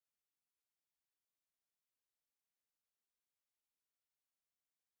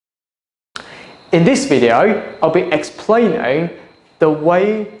In this video, I'll be explaining the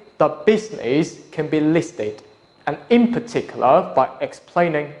way the business can be listed, and in particular by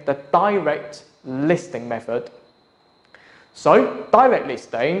explaining the direct listing method. So, direct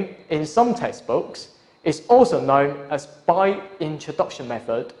listing in some textbooks is also known as by introduction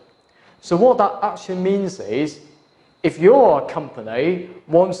method. So what that actually means is, if your company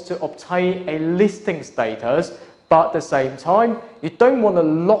wants to obtain a listing status, but at the same time, you don't want to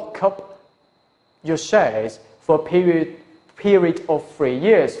lock up your shares for a period of 3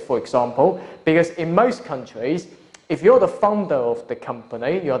 years, for example, because in most countries, if you're the founder of the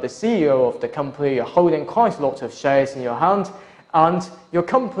company, you're the CEO of the company, you're holding quite a lot of shares in your hand, and your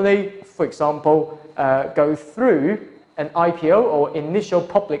company, for example, go through an IPO or initial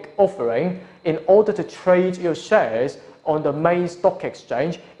public offering in order to trade your shares on the main stock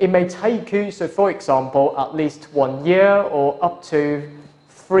exchange, it may take you, so for example, at least 1 year or up to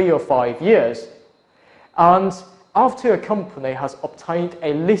 3 or 5 years. And after a company has obtained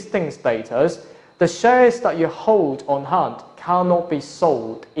a listing status, the shares that you hold on hand cannot be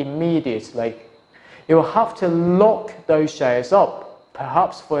sold immediately. You will have to lock those shares up,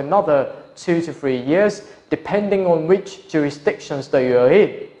 perhaps for another 2 to 3 years, depending on which jurisdictions that you are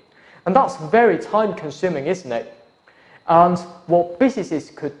in. And that's very time consuming, isn't it? And what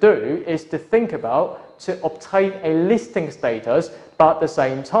businesses could do is to think about to obtain a listing status, but at the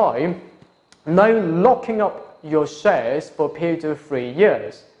same time, no locking up your shares for a period of 3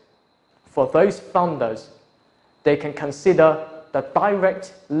 years. For those founders, they can consider the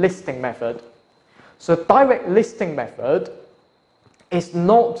direct listing method. So direct listing method is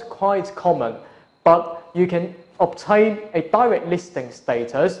not quite common, but you can obtain a direct listing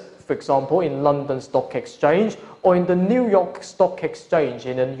status, for example, in London Stock Exchange or in the New York Stock Exchange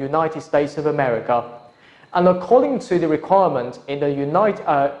in the United States of America. And according to the requirement in the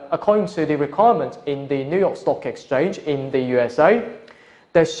New York Stock Exchange in the USA,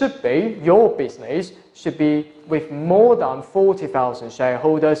 your business should be with more than 40,000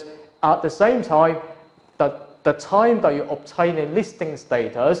 shareholders. At the same time, the time that you obtain a listing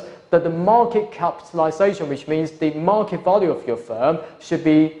status, that the market capitalization, which means the market value of your firm, should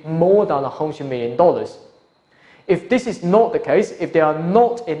be more than $100 million. If this is not the case, if there are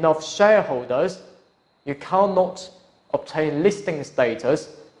not enough shareholders, you cannot obtain listing status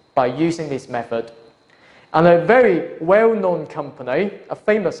by using this method. And a very well-known company, a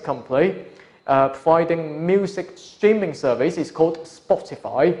famous company, providing music streaming service is called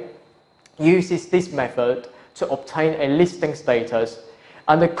Spotify, uses this method to obtain a listing status.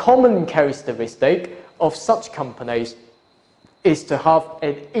 And the common characteristic of such companies is to have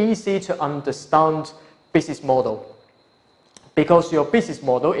an easy to understand business model. Because your business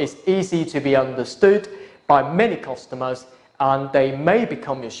model is easy to be understood by many customers, and they may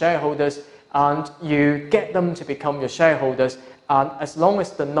become your shareholders, and you get them to become your shareholders, and as long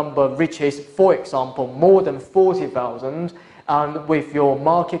as the number reaches, for example, more than 40,000, and with your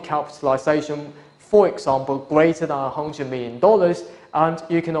market capitalization, for example, greater than $100 million, and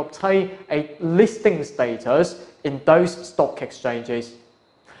you can obtain a listing status in those stock exchanges.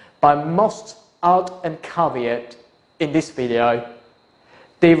 But I must add a caveat in this video.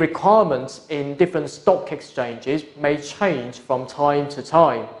 The requirements in different stock exchanges may change from time to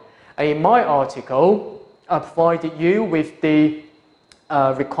time. In my article, I provided you with the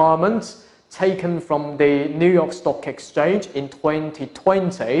requirements taken from the New York Stock Exchange in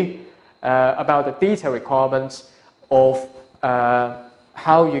 2020 about the detailed requirements of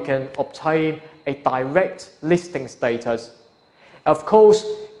how you can obtain a direct listing status. Of course,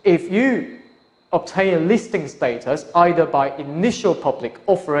 if you obtain a listing status either by initial public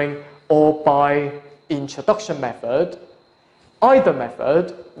offering or by introduction method, either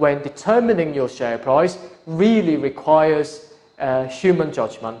method, when determining your share price, really requires human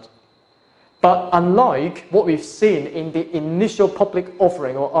judgment. But unlike what we've seen in the initial public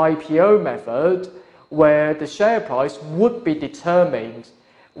offering or IPO method, where the share price would be determined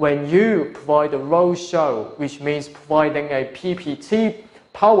when you provide a roadshow, which means providing a PPT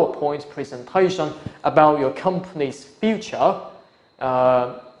PowerPoint presentation about your company's future,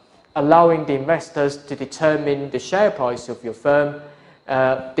 allowing the investors to determine the share price of your firm.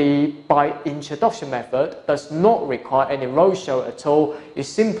 The by introduction method does not require any roadshow at all. You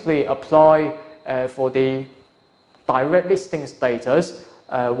simply apply for the direct listing status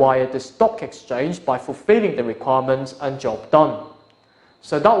via the stock exchange by fulfilling the requirements, and job done.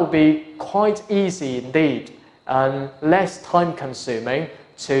 So that will be quite easy indeed and less time consuming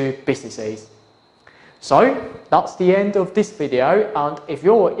to businesses. So that's the end of this video, and if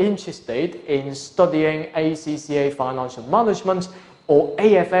you're interested in studying ACCA Financial Management or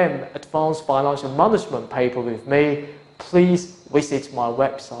AFM Advanced Financial Management paper with me, please visit my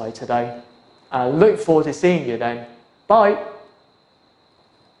website today. I look forward to seeing you then. Bye!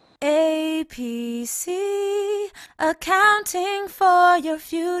 APC, accounting for your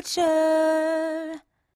future.